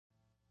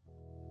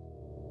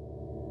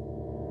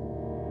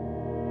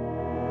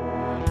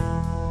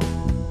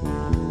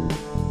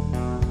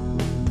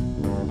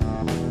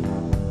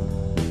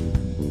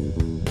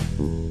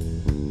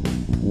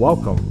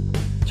Welcome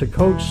to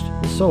Coached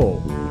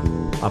Soul,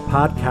 a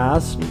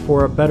podcast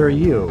for a better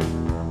you.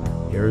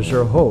 Here's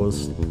your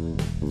host,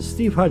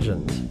 Steve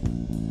Hudgens.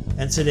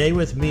 And today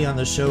with me on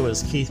the show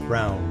is Keith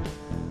Brown,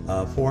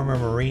 a former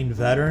Marine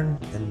veteran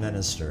and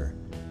minister.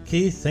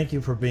 Keith, thank you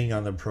for being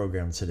on the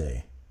program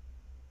today.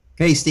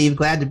 Hey, Steve,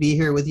 glad to be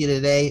here with you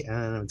today.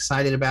 I'm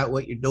excited about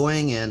what you're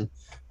doing and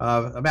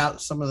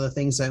about some of the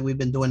things that we've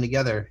been doing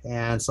together.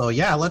 And so,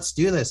 yeah, let's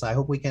do this. I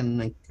hope we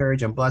can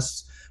encourage and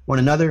bless one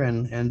another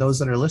and those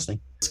that are listening.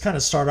 Let's kind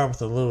of start off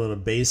with a little bit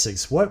of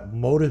basics. What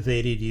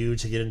motivated you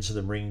to get into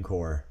the Marine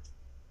Corps?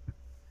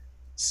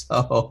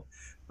 So,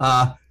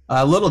 a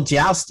little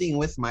jousting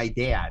with my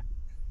dad.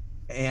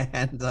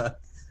 And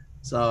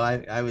so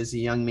I was a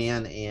young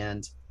man,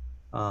 and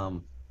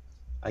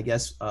I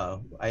guess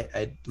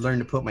I learned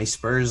to put my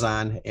spurs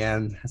on.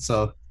 And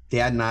so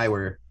Dad and I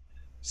were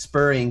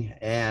spurring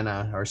and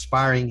or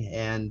sparring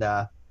and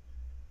got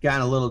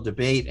in a little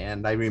debate.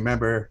 And I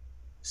remember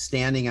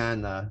standing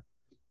on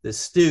the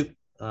stoop,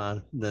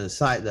 to the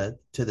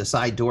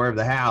side door of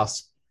the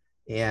house,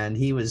 and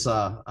he was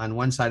on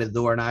one side of the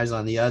door and I was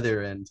on the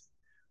other. And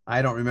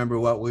I don't remember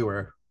what we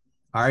were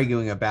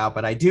arguing about,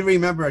 but I do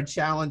remember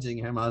challenging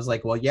him. I was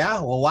like, well,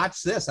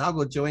 watch this. I'll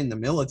go join the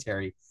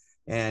military.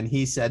 And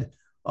he said,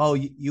 oh,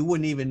 you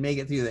wouldn't even make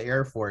it through the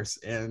Air Force.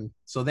 And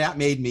so that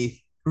made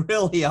me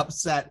really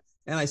upset.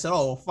 And I said,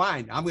 oh, well,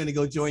 fine, I'm going to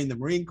go join the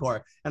Marine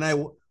Corps. And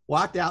I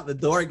walked out the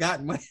door,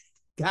 got in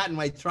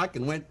my truck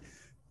and went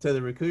to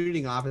the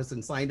recruiting office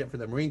and signed up for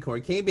the Marine Corps.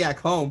 Came back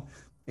home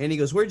and he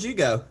goes, where'd you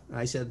go?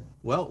 I said,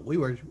 well, we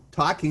were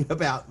talking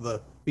about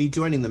me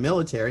joining the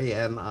military,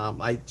 and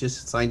I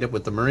just signed up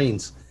with the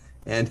Marines.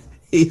 And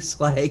he's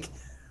like,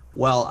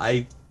 well,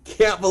 I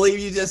can't believe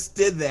you just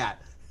did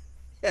that.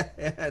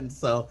 And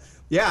so,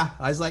 yeah,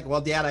 I was like,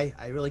 well, Dad,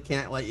 I really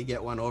can't let you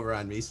get one over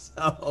on me.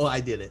 So I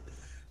did it.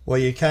 Well,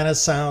 you kind of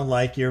sound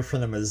like you're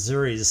from the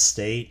Missouri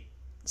state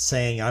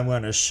saying, I'm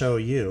going to show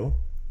you.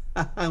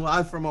 Well,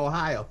 I'm from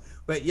Ohio,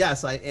 but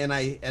yes,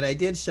 I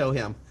did show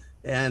him.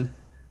 And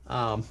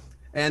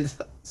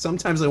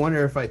sometimes I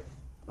wonder if I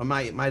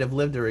might have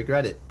lived to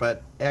regret it,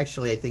 but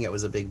actually I think it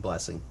was a big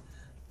blessing.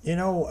 You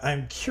know,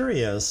 I'm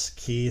curious,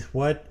 Keith,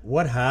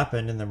 what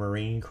happened in the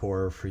Marine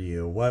Corps for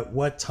you?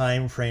 What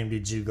time frame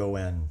did you go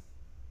in?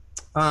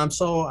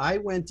 So I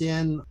went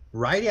in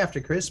right after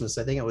Christmas.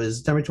 I think it was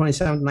September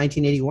 27th,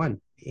 1981.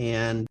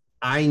 And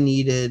I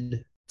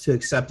needed to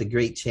accept a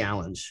great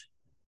challenge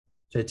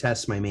to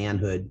test my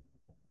manhood.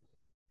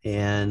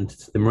 And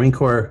the Marine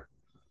Corps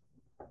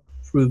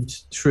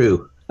proved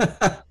true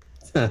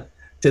to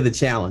the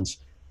challenge.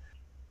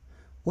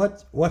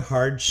 What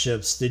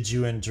hardships did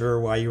you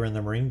endure while you were in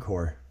the Marine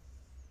Corps?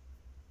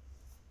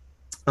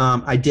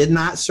 I did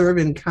not serve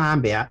in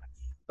combat,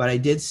 but I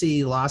did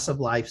see loss of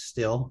life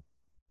still,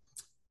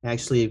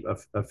 actually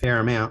a fair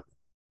amount.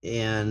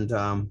 And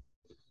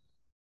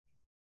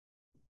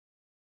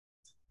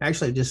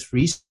actually just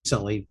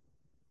recently,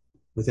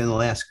 within the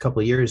last couple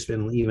of years,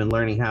 been even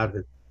learning how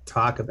to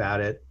talk about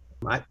it.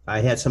 I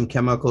had some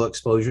chemical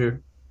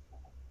exposure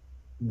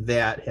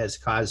that has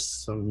caused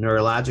some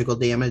neurological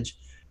damage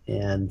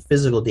and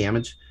physical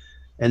damage.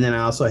 And then I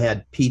also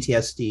had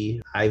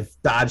PTSD. I've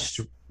dodged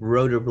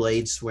rotor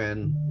blades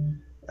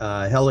when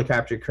a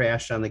helicopter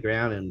crashed on the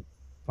ground and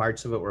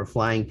parts of it were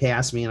flying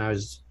past me, and I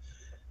was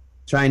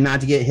trying not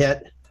to get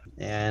hit.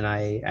 And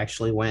I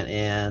actually went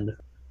and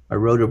a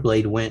rotor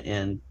blade went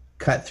and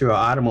cut through an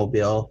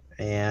automobile,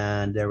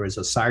 and there was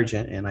a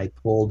sergeant, and I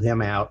pulled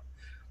him out.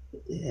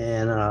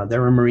 And there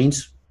were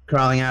Marines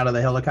crawling out of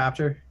the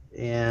helicopter.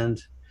 And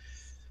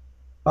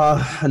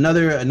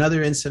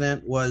another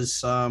incident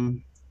was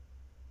had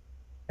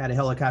a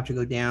helicopter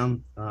go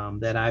down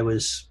that I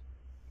was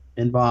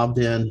involved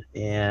in,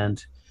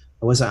 and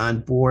I wasn't on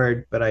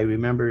board, but I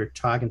remember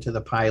talking to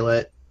the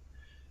pilot.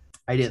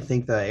 I didn't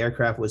think the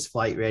aircraft was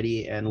flight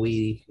ready, and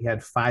we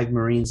had 5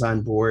 Marines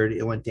on board.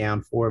 It went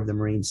down. 4 of the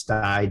Marines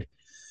died.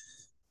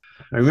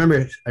 I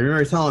remember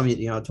telling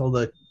him, told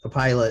the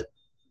pilot,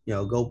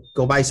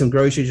 go buy some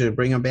groceries and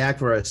bring them back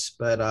for us,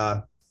 but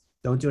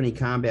don't do any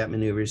combat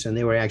maneuvers. And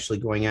they were actually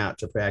going out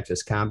to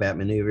practice combat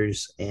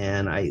maneuvers.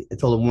 And I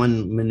told him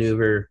one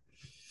maneuver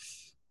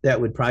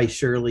that would probably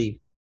surely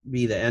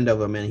be the end of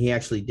them. And he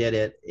actually did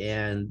it.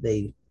 And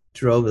they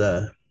drove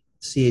the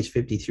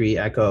CH-53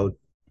 Echo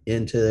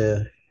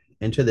into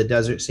the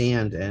desert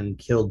sand and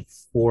killed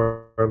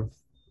 4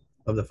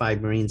 of the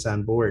 5 Marines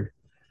on board.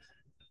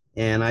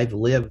 And I've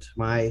lived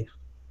my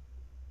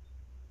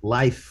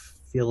life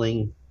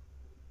feeling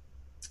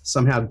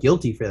somehow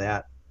guilty for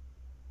that.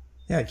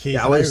 Yeah, Keith,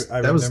 that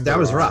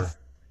was rough.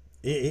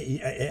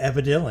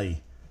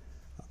 Evidently.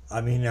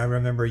 I mean, I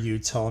remember you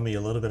telling me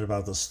a little bit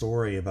about the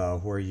story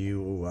about where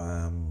you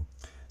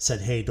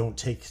said, hey, don't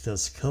take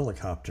this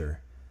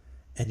helicopter.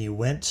 And you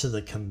went to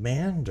the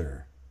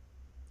commander,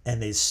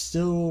 and they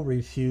still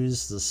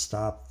refused to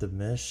stop the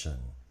mission.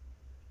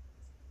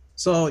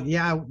 So,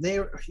 yeah, they,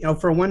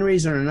 for one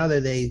reason or another,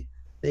 they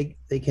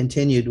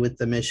continued with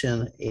the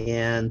mission.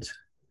 And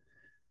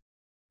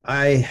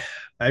I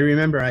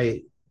remember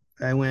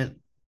I went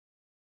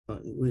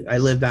I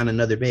lived on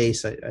another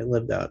base. I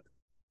lived out.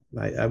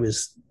 I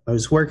was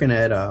working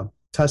at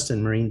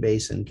Tustin Marine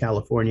Base in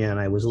California, and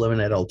I was living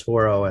at El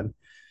Toro, and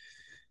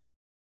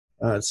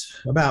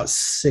it's about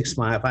 6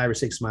 miles, 5 or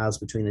 6 miles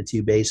between the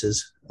two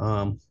bases.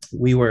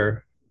 We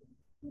were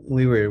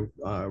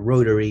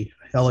rotary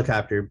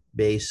helicopter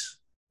base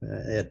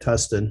at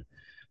Tustin,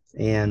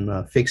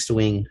 and fixed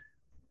wing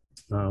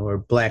or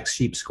Black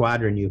Sheep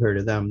Squadron. You heard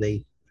of them?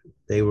 They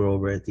were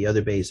over at the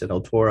other base at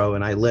El Toro,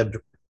 and I lived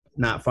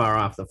not far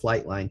off the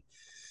flight line.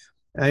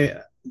 I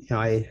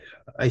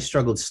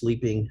struggled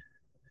sleeping,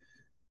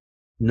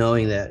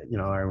 knowing that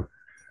our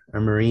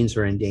Marines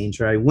were in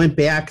danger. I went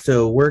back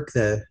to work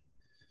the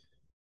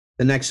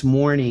next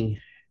morning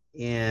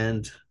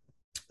and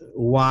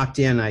walked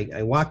in.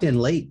 I walked in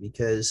late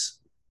because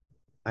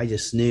I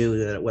just knew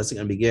that it wasn't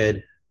going to be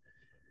good.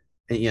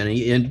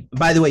 And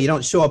by the way, you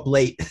don't show up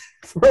late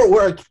for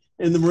work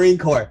in the Marine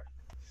Corps,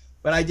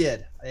 but I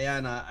did.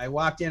 And I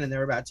walked in, and there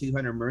were about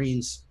 200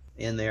 Marines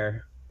in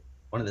there.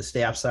 One of the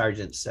staff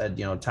sergeants said,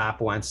 Top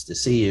wants to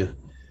see you.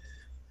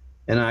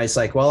 And I was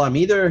like, well, I'm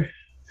either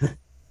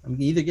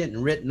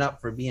getting written up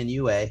for being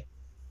UA,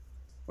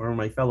 or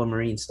my fellow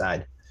Marines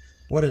died.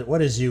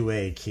 What is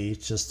UA,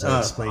 Keith? Just to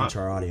explain to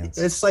our audience.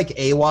 It's like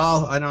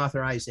AWOL,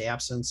 unauthorized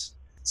absence.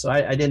 So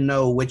I didn't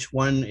know which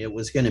one it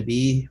was going to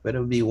be, but it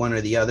would be one or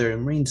the other.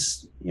 And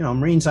Marines we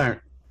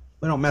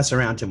don't mess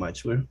around too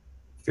much. We're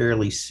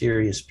fairly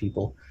serious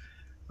people.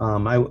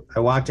 I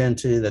walked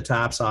into the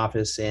Top's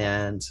office,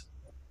 and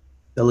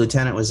the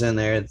lieutenant was in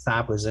there, the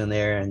Top was in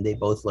there, and they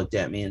both looked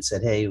at me and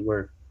said, hey,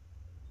 we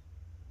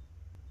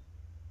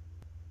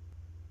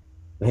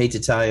hate to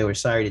tell you, we're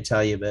sorry to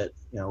tell you, but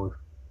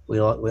we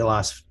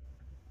lost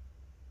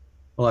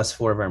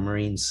 4 of our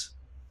Marines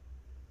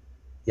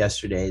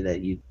yesterday.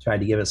 That you tried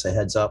to give us a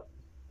heads up.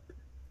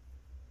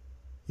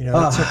 It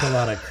took a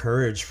lot of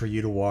courage for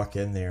you to walk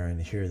in there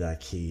and hear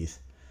that, Keith.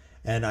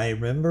 And I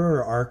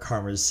remember our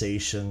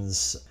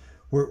conversations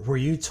where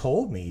you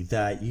told me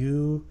that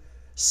you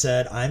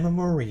said, I'm a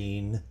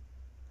Marine.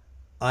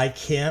 I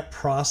can't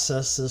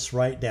process this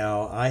right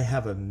now. I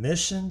have a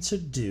mission to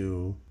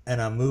do,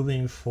 and I'm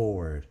moving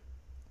forward.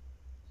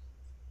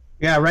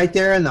 Yeah, right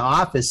there in the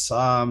office.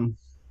 I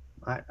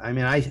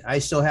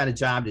still had a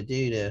job to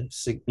do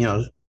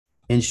to,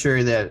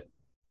 ensure that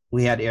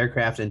we had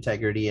aircraft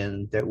integrity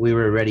and that we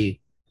were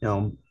ready,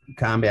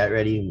 combat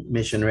ready,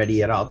 mission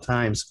ready at all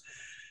times.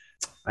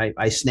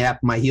 I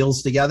snapped my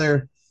heels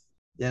together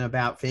in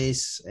about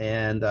face,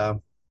 and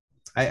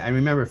I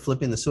remember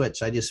flipping the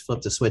switch. I just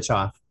flipped the switch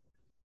off,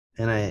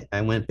 and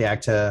I went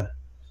back to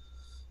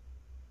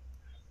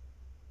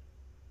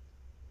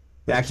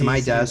my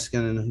desk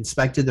and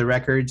inspected the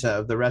records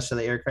of the rest of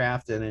the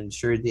aircraft and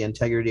ensured the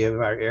integrity of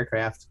our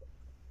aircraft.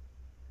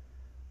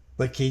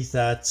 But Keith,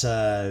 that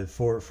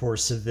for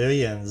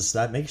civilians,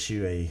 that makes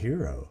you a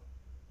hero.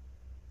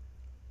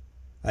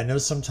 I know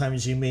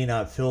sometimes you may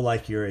not feel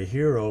like you're a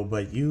hero,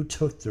 but you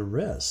took the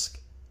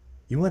risk.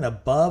 You went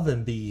above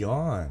and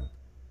beyond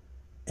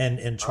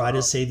and try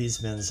to save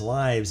these men's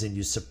lives, and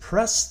you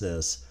suppressed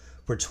this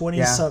for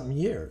 20-something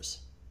years.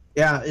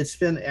 Yeah, it's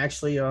been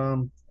actually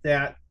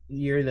that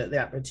year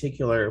that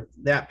particular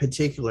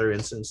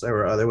instance. There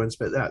were other ones,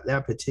 but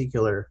that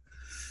particular,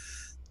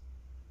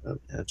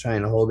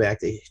 trying to hold back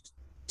the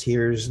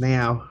tears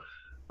now.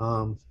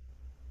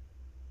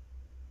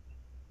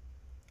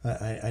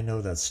 I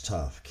know that's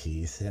tough,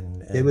 Keith,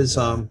 and it was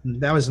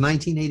that was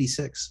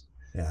 1986.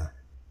 Yeah,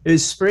 it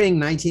was spring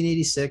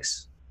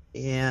 1986,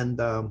 and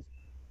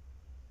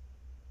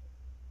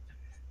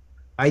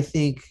I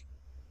think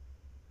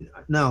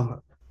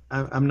no,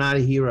 I'm not a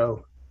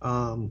hero.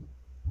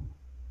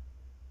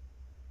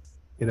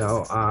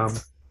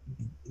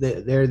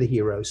 They're the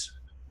heroes.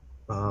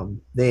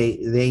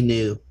 They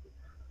knew.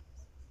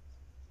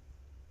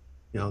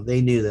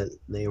 They knew that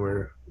they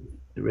were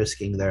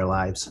risking their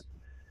lives.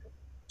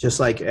 Just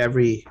like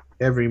every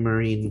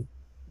Marine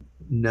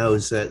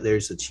knows that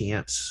there's a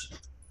chance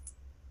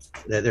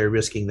that they're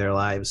risking their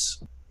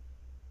lives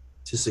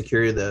to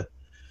secure the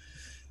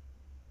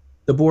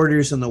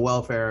borders and the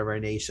welfare of our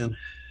nation.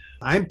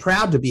 I'm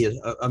proud to be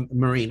a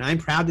Marine. I'm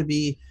proud to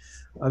be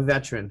a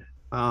veteran.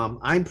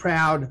 I'm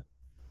proud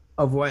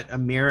of what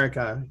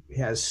America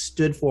has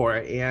stood for,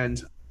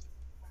 and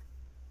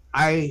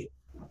I'm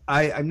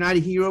not a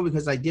hero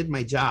because I did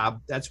my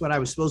job. That's what I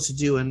was supposed to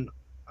do, and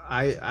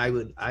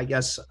I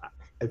guess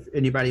if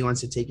anybody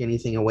wants to take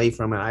anything away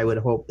from it, I would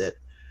hope that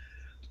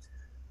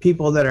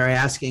people that are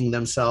asking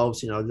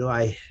themselves, do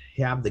I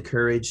have the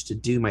courage to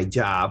do my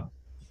job?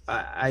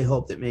 I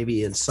hope that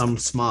maybe in some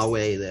small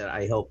way that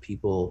I help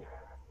people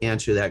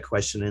answer that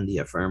question in the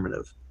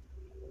affirmative.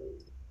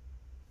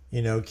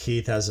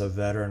 Keith, as a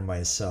veteran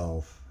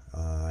myself,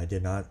 I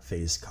did not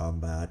face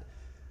combat,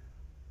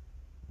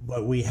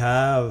 but we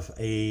have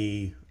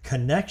a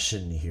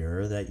connection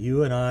here that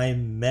you and I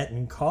met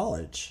in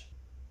college.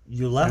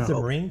 You left the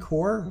Marine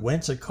Corps,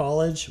 went to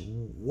college.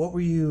 What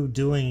were you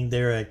doing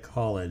there at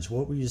college?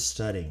 What were you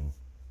studying?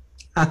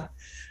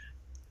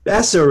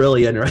 That's a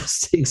really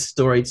interesting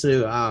story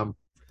too.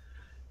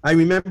 I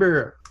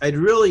remember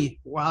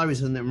while I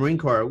was in the Marine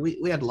Corps,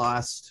 we had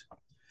lost,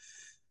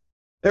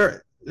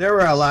 there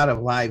were a lot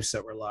of lives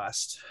that were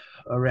lost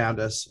around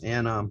us.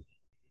 And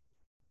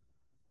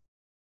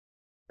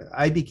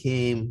I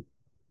became,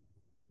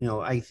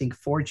 I think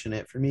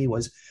fortunate for me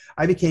was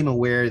I became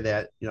aware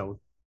that,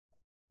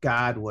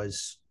 God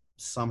was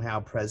somehow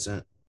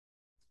present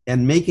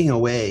and making a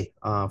way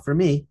for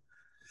me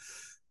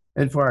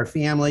and for our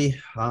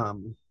family,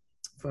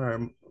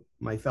 for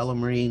my fellow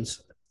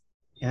Marines.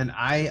 And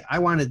I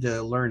wanted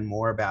to learn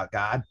more about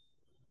God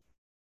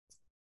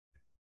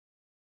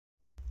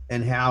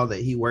and how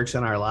that he works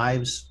in our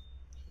lives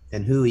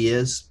and who he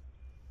is.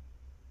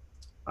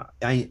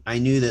 I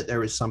knew that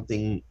there was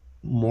something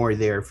more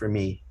there for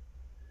me.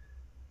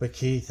 But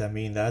Keith, I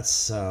mean,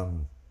 that's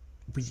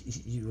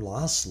you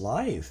lost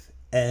life,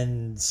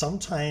 and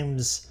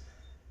sometimes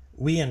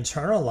we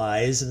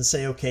internalize and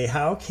say, okay,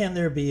 how can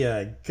there be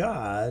a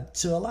God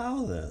to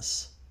allow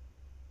this?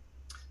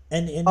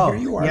 And here Oh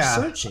you are yeah.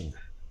 searching.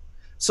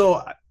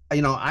 So I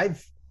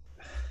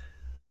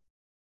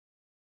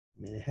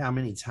mean, how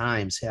many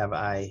times have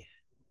I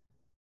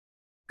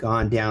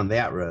gone down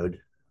that road?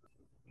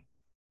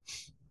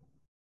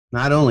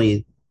 Not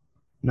only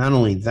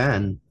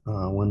then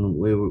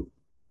when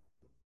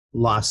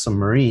lost some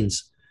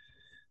Marines,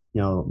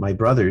 my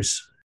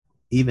brothers,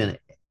 even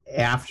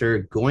after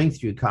going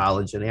through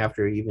college and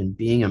after even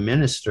being a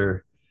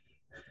minister,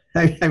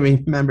 I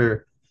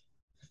remember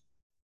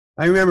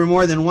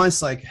more than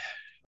once, like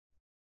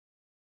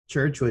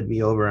church would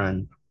be over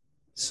on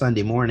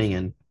Sunday morning,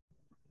 and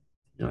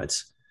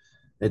it's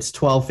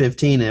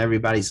 12:15 and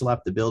everybody's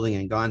left the building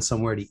and gone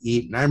somewhere to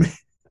eat, and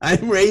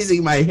I'm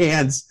raising my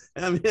hands.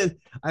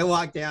 I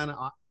walk down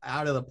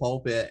out of the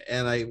pulpit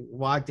and I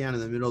walk down in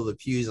the middle of the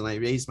pews and I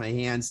raise my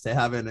hands to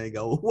heaven and I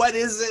go, "What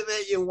is it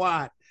that you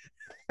want?"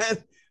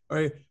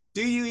 Or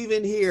do you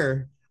even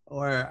hear?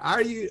 Or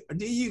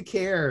do you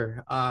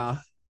care?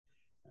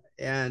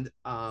 And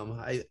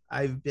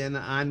I've been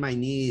on my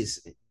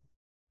knees,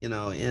 in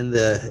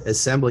the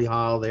assembly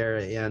hall there,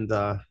 and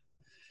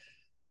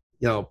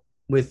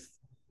with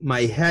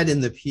my head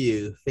in the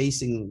pew,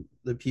 facing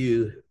the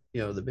pew,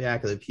 the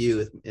back of the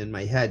pew, and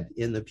my head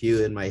in the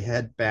pew and my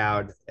head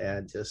bowed,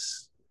 and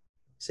just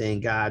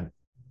saying, God,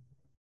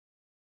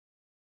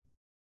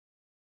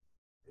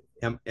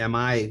 am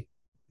I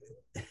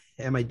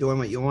doing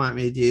what you want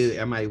me to do?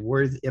 Am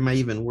I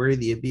even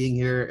worthy of being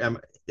here?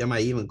 Am I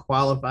even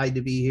qualified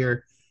to be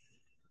here?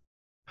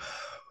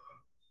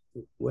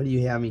 What do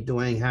you have me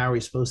doing? How are we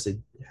supposed to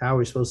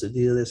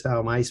do this? How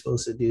am I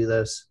supposed to do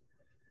this?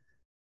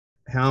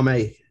 How am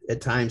I going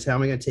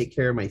to take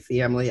care of my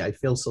family? I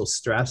feel so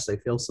stressed. I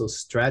feel so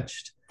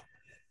stretched,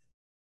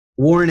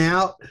 worn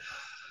out.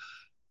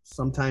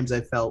 Sometimes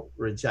I felt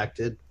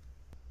rejected.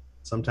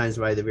 Sometimes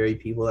by the very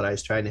people that I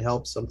was trying to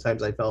help.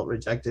 Sometimes I felt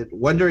rejected,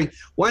 wondering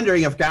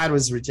if God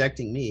was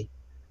rejecting me.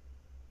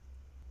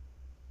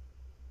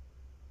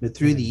 But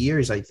through the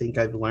years, I think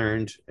I've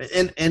learned,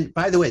 and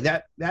by the way,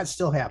 that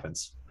still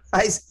happens.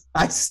 I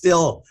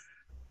still,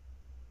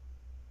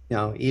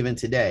 even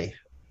today,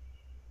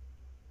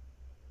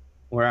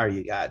 where are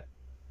you, God?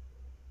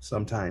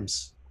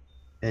 Sometimes,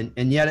 and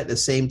yet at the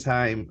same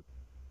time,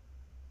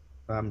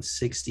 I'm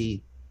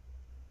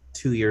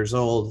 62 years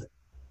old.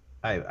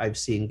 I've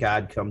seen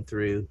God come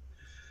through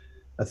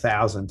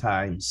 1,000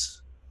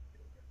 times,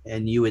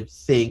 and you would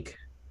think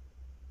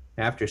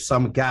after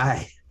some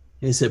guy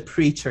is a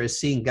preacher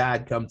seeing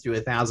God come through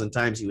 1,000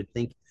 times, you would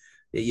think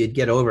that you'd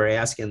get over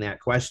asking that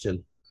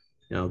question.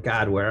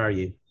 God, where are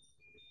you?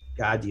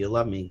 God, do you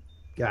love me?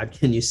 God,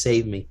 can you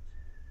save me?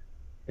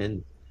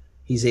 And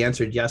he's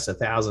answered yes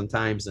 1,000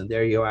 times, and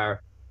there you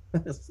are,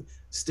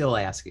 still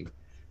asking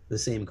the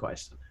same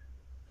question.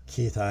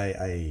 Keith, I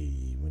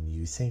when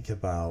you think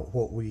about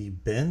what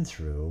we've been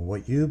through,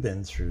 what you've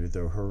been through,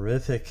 the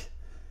horrific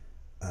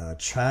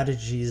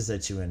tragedies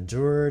that you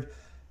endured,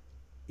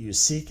 you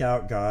seek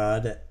out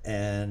God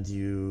and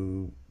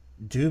you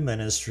do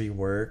ministry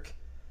work.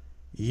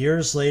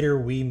 Years later,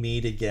 we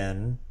meet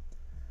again,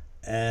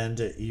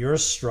 and you're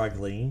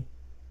struggling.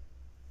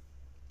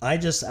 I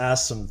just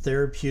asked some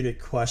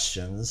therapeutic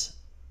questions,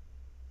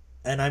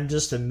 and I'm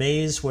just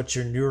amazed what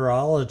your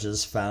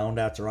neurologist found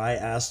after I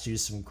asked you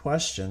some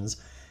questions.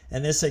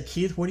 And they said,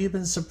 Keith, what have you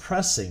been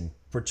suppressing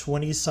for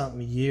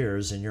 20-something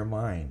years in your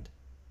mind?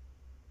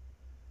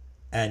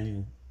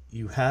 And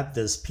you have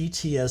this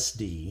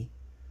PTSD.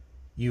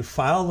 You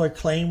filed a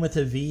claim with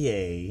the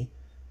VA,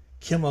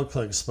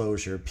 chemical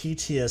exposure,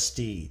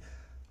 PTSD.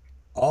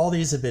 All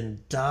these have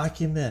been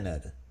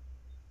documented.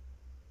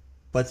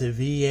 But the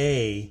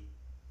VA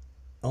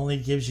only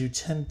gives you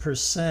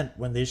 10%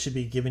 when they should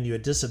be giving you a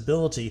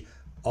disability,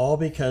 all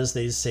because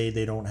they say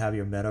they don't have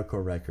your medical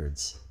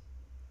records.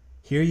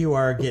 Here you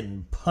are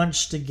getting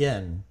punched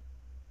again.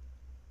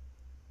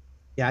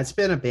 Yeah, it's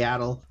been a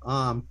battle.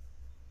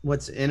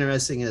 What's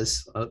interesting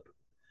is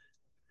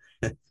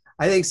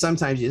I think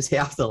sometimes you just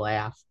have to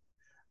laugh.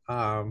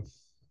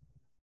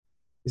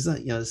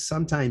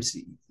 Sometimes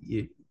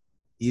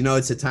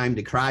it's a time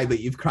to cry, but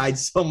you've cried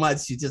so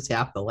much you just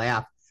have to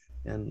laugh.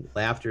 and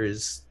laughter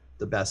is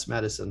the best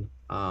medicine.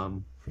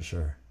 For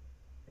sure.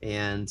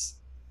 And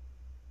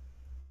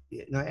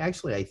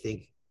actually, I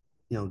think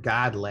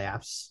God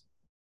laughs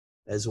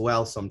as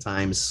well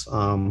sometimes,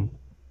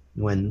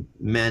 when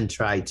men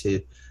try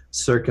to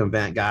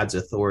circumvent God's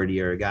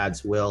authority or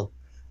God's will.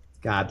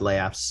 God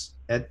laughs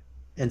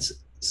and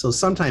so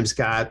sometimes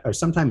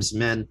sometimes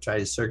men try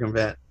to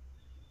circumvent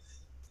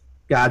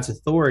God's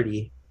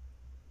authority,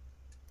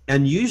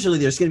 and usually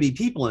there's going to be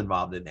people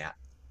involved in that.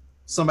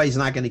 Somebody's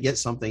not going to get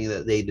something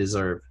that they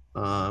deserve.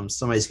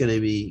 Somebody's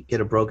going to get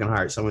a broken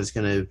heart. Someone's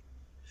going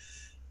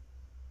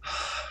to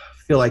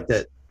feel like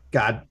that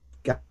God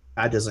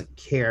doesn't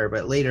care,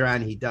 but later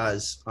on he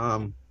does.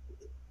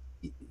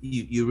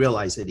 You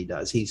realize that he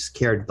does. He's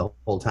cared the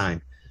whole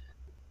time.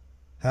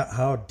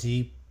 How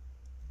deep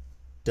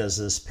does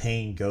this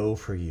pain go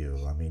for you?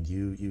 I mean,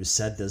 you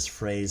said this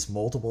phrase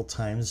multiple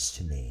times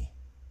to me.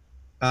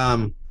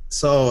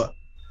 So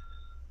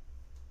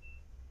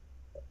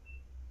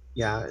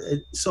yeah,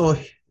 so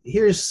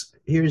here's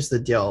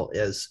the deal: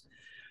 is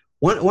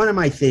one of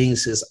my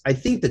things is I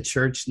think the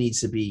church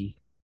needs to be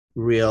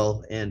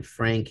real and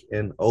frank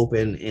and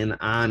open and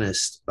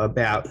honest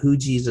about who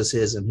Jesus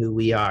is and who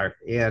we are.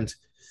 And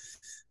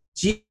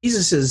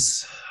Jesus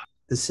is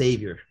the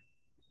Savior.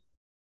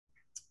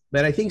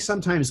 But I think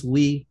sometimes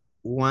we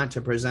want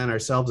to present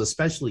ourselves,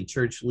 especially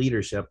church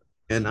leadership,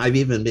 and I've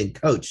even been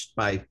coached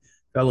by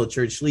fellow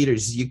church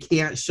leaders. You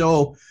can't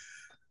show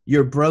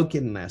your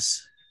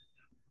brokenness.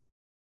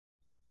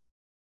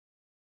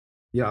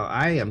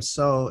 I am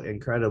so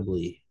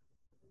incredibly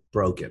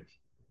broken.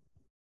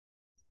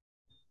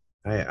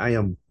 I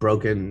am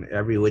broken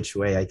every which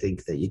way I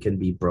think that you can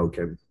be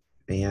broken.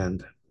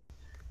 And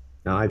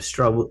now I've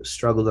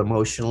struggled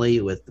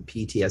emotionally with the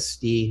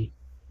PTSD.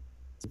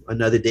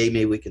 Another day,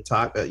 maybe we could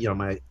talk.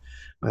 My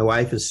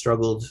wife has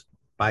struggled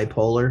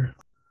bipolar.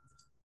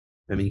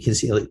 I mean, you can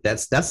see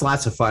that's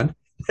lots of fun.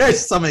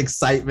 There's some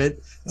excitement.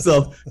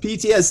 So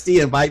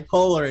PTSD and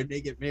bipolar, and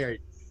they get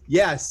married.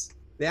 Yes,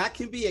 that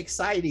can be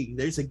exciting.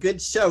 There's a good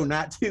show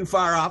not too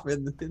far off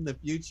in the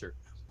future.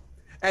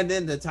 And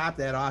then to top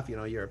that off,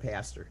 you're a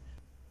pastor.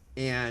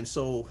 And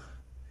so,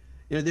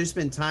 there's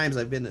been times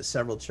I've been at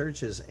several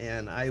churches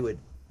and I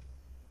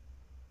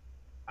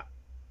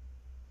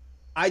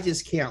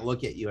just can't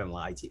look at you and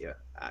lie to you,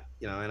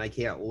 and I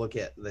can't look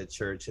at the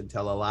church and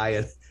tell a lie.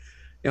 And,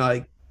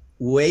 like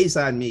weighs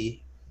on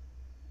me.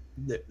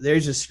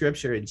 There's a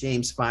scripture in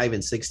James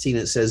 5:16.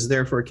 It says,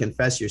 therefore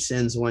confess your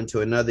sins one to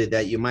another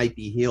that you might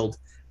be healed.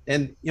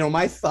 And,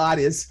 my thought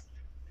is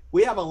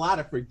we have a lot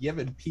of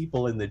forgiven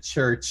people in the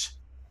church,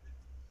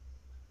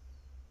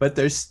 but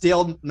they're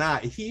still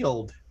not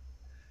healed.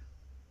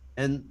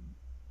 And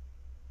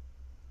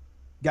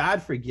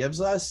God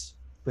forgives us,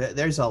 but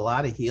there's a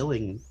lot of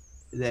healing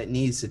that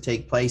needs to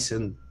take place.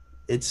 And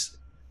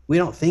we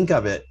don't think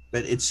of it,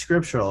 but it's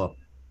scriptural.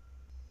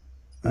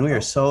 And we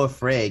are so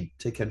afraid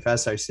to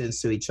confess our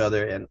sins to each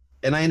other.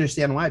 And I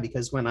understand why,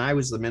 because when I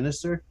was the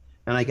minister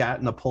and I got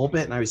in the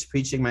pulpit and I was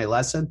preaching my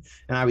lesson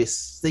and I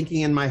was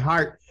thinking in my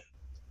heart,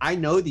 I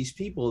know these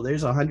people,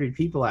 there's 100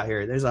 people out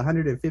here, there's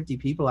 150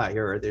 people out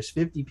here, or there's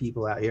 50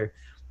 people out here.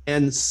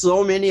 And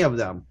so many of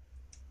them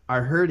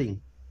are hurting.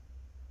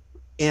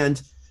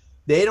 And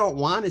they don't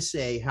want to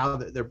say how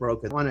they're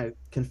broken. They want to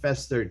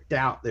confess their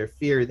doubt, their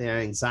fear, their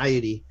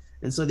anxiety.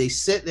 And so they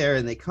sit there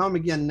and they come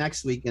again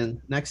next week and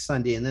next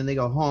Sunday, and then they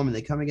go home and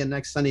they come again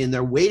next Sunday, and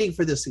they're waiting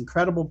for this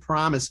incredible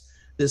promise,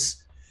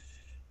 this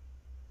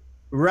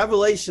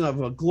revelation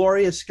of a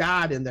glorious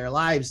God in their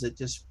lives that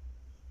just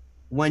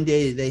one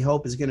day they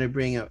hope is going to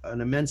bring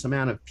an immense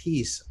amount of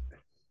peace.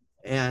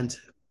 And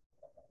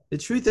the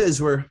truth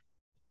is,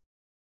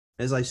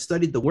 as I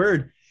studied the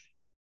word,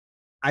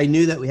 I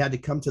knew that we had to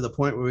come to the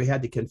point where we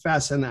had to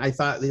confess. And I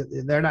thought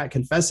they're not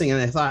confessing.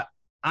 And I thought,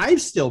 I'm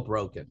still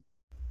broken.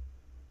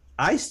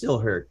 I still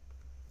hurt.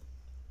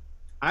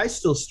 I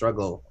still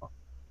struggle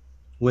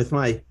with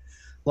my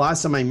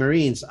loss of my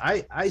Marines.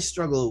 I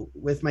struggle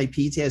with my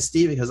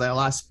PTSD because I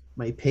lost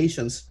my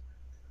patience,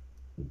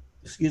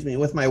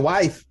 with my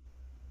wife.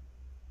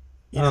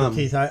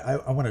 Keith,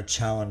 I want to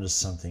challenge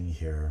something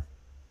here.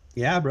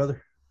 Yeah,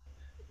 brother.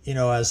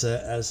 As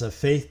a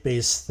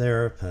faith-based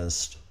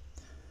therapist,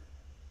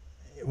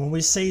 when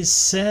we say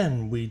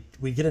sin,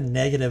 we get a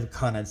negative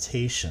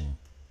connotation.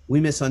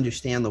 We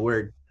misunderstand the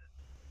word.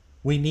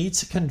 We need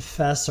to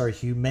confess our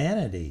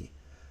humanity.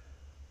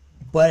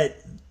 But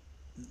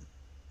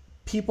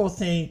people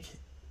think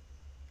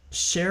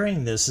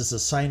sharing this is a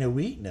sign of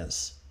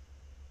weakness.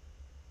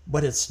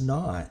 But it's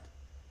not.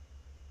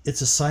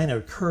 It's a sign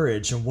of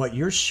courage. And what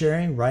you're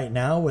sharing right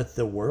now with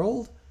the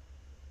world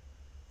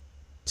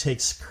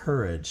takes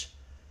courage.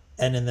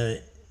 And in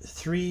the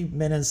 3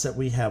 minutes that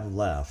we have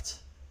left,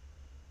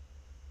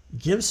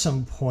 give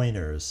some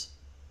pointers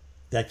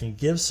that can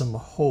give some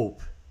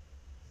hope,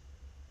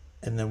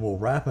 and then we'll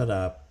wrap it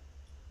up,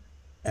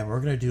 and we're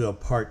going to do a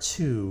part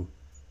 2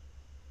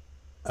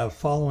 of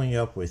following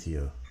up with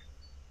you.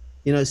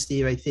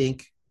 Steve, I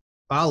think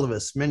all of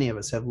us, many of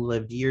us, have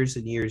lived years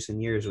and years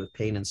and years with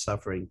pain and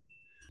suffering.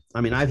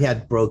 I mean, I've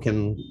had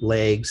broken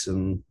legs,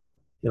 and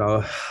you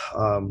know,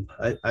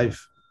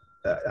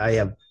 I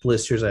have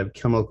blisters, I have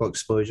chemical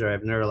exposure, I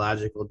have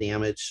neurological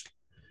damage.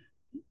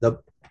 The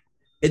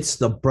It's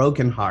the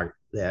broken heart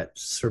that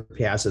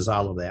surpasses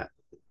all of that,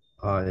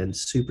 and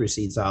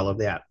supersedes all of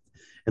that.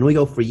 And we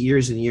go for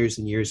years and years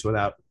and years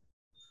without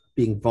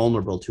being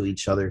vulnerable to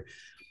each other.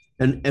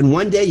 And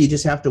one day you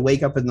just have to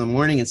wake up in the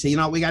morning and say, you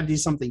know, we got to do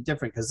something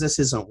different because this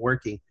isn't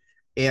working.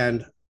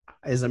 And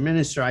as a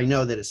minister, I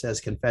know that it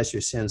says confess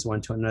your sins one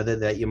to another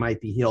that you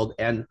might be healed.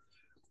 And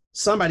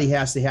somebody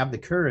has to have the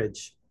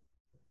courage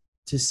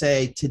to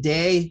say,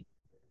 today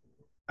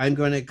I'm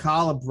going to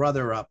call a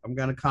brother up. I'm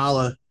going to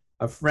call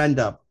a friend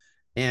up,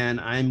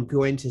 and I'm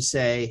going to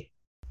say,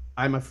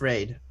 I'm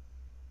afraid.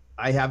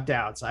 I have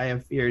doubts. I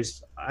have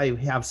fears. I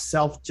have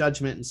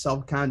self-judgment and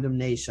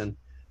self-condemnation.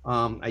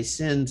 I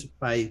sinned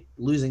by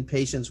losing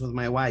patience with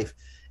my wife,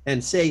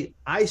 and say,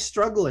 I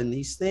struggle in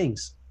these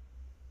things.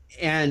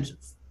 And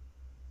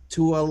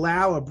to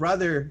allow a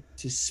brother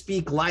to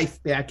speak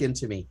life back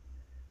into me,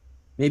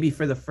 maybe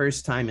for the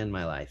first time in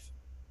my life,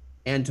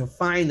 and to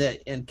find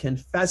that in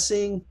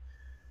confessing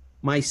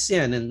my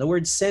sin, and the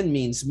word sin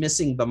means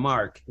missing the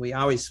mark. We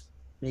always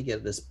make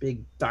it this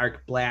big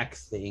dark black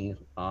thing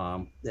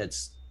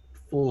that's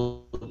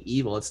full of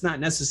evil. It's not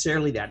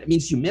necessarily that. It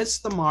means you miss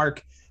the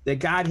mark that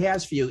God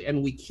has for you,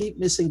 and we keep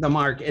missing the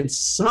mark. And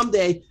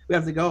someday we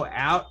have to go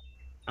out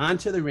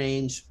onto the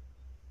range,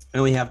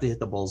 and we have to hit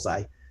the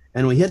bullseye.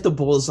 And we hit the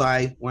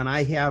bullseye when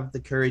I have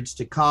the courage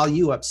to call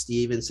you up,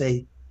 Steve, and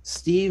say,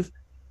 Steve,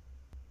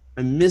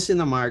 I'm missing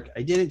the mark.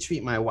 I didn't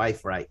treat my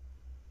wife right.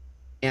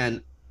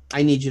 And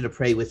I need you to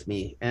pray with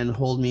me and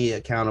hold me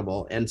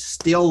accountable, and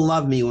still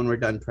love me when we're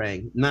done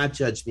praying, not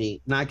judge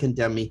me, not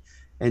condemn me,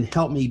 and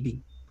help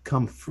me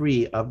become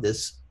free of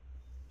this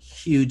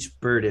huge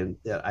burden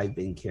that I've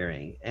been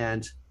carrying.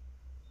 And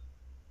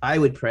I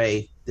would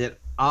pray that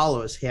all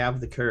of us have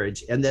the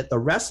courage, and that the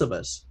rest of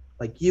us,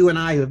 like you and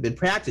I who have been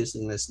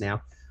practicing this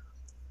now,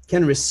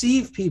 can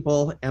receive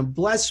people and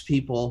bless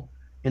people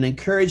and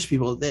encourage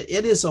people that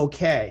it is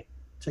okay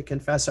to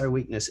confess our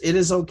weakness. It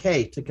is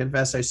okay to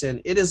confess our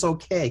sin. It is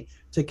okay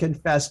to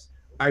confess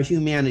our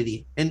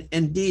humanity. And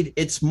indeed,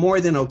 it's more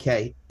than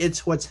okay.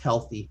 It's what's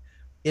healthy.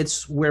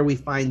 It's where we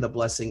find the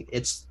blessing.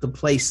 It's the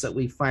place that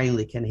we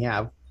finally can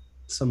have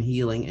some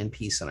healing and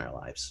peace in our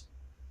lives.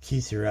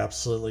 Keith, you're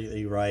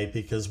absolutely right,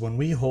 because when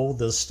we hold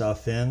this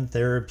stuff in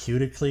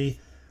therapeutically,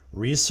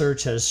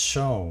 research has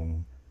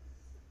shown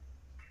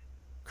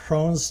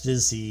Crohn's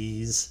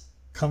disease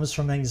comes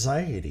from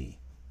anxiety.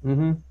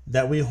 Mm-hmm.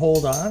 That we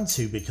hold on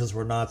to because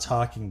we're not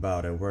talking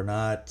about it. We're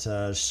not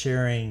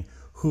sharing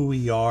who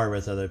we are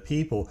with other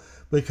people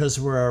because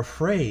we're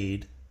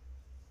afraid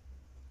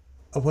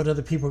of what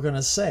other people are going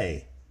to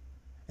say.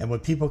 And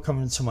when people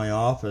come into my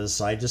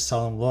office, I just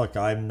tell them, look,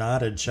 I'm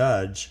not a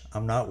judge.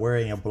 I'm not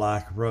wearing a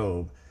black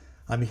robe.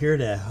 I'm here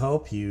to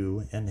help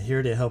you and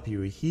here to help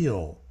you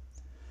heal.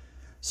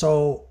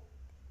 So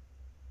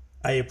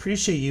I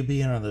appreciate you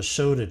being on the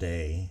show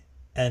today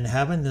and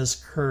having this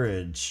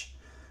courage,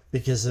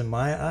 because in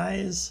my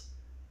eyes,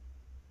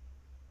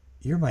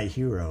 you're my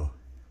hero.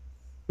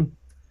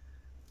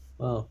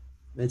 Well,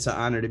 it's an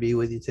honor to be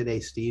with you today,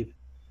 Steve.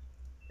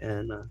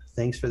 And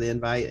thanks for the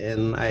invite.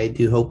 And I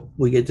do hope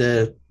we get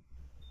to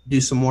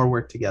do some more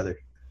work together.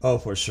 Oh,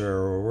 for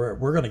sure.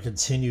 We're going to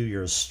continue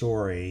your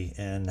story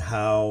and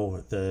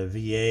how the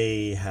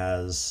VA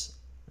has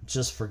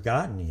just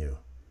forgotten you.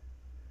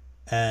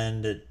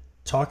 And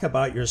talk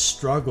about your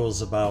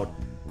struggles about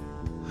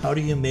how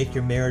do you make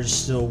your marriage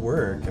still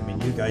work? I mean,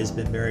 you guys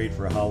been married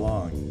for how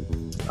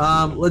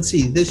long? Let's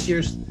see. This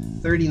year's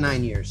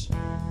 39 years.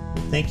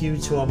 Thank you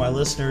to all my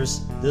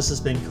listeners. This has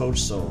been Coach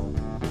Soul.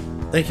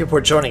 Thank you for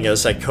joining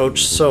us at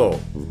Coach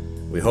Soul.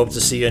 We hope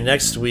to see you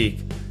next week,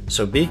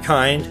 so be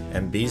kind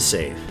and be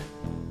safe.